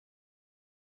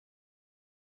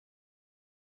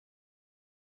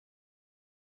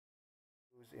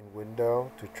In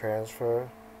window to transfer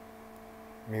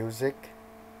music,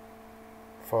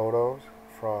 photos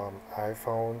from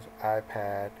iPhones,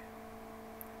 iPad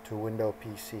to Windows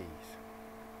PCs.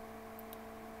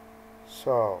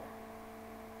 So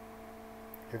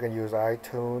you can use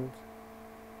iTunes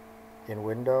in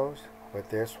Windows, but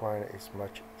this one is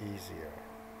much easier.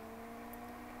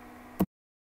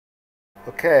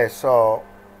 Okay, so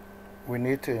we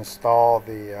need to install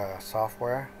the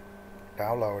software,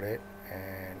 download it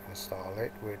and install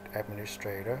it with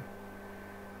administrator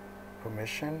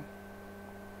permission.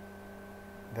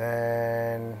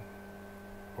 Then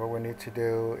what we need to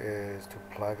do is to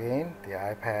plug in the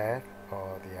iPad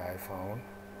or the iPhone.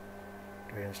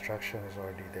 The instruction is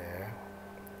already there.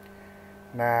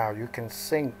 Now you can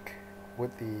sync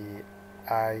with the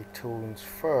iTunes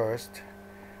first,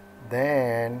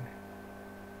 then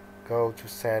go to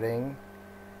setting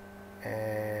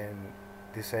and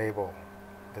disable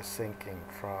the syncing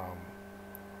from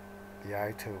the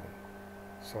iTunes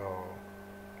so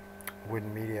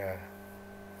Winx Media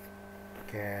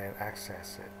can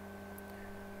access it.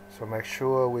 So make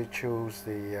sure we choose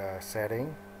the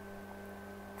setting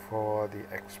for the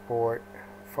export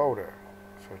folder.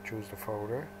 So choose the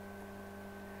folder,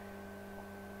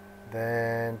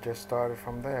 then just start it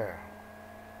from there.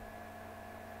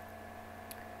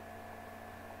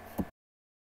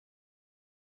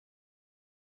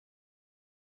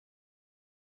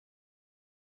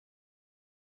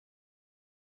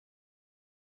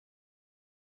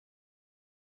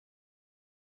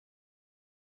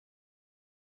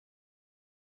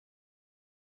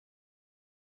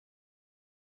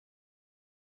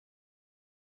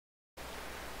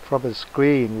 From the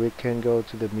screen we can go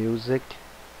to the music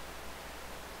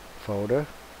folder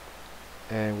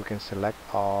and we can select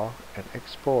all and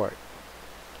export,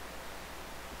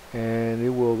 and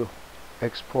it will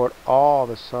export all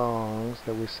the songs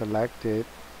that we selected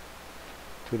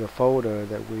to the folder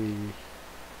that we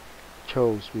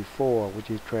chose before, which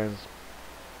is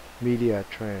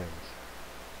MediaTrans.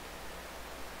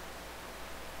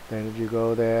 Then if you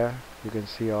go there, you can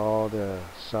see all the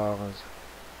songs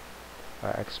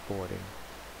are exporting.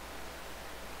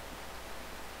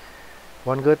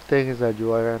 One good thing is that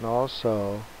you can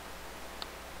also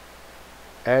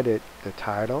edit the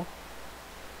title,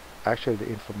 actually the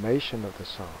information of the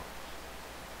song,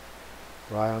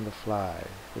 right on the fly,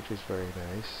 which is very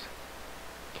nice.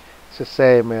 It's the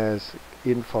same as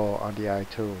info on the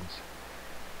iTunes.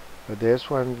 But this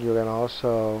one you can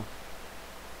also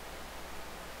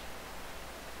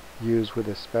use with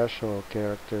the special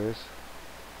characters,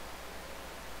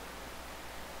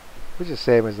 which is the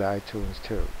same as the iTunes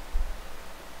too.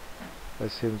 That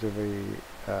seems to be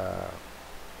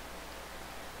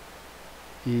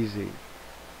easy.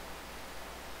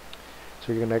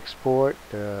 So you can export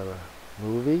the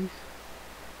movies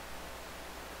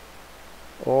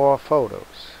or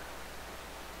photos.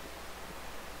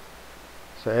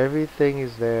 So everything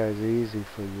is there, is easy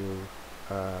for you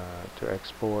to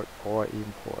export or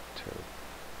import to.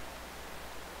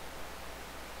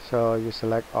 So you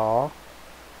select all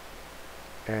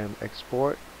and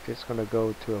export. It's going to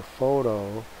go to a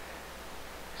photo.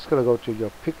 It's going to go to your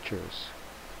pictures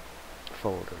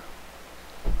folder,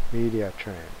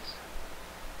 MediaTrans.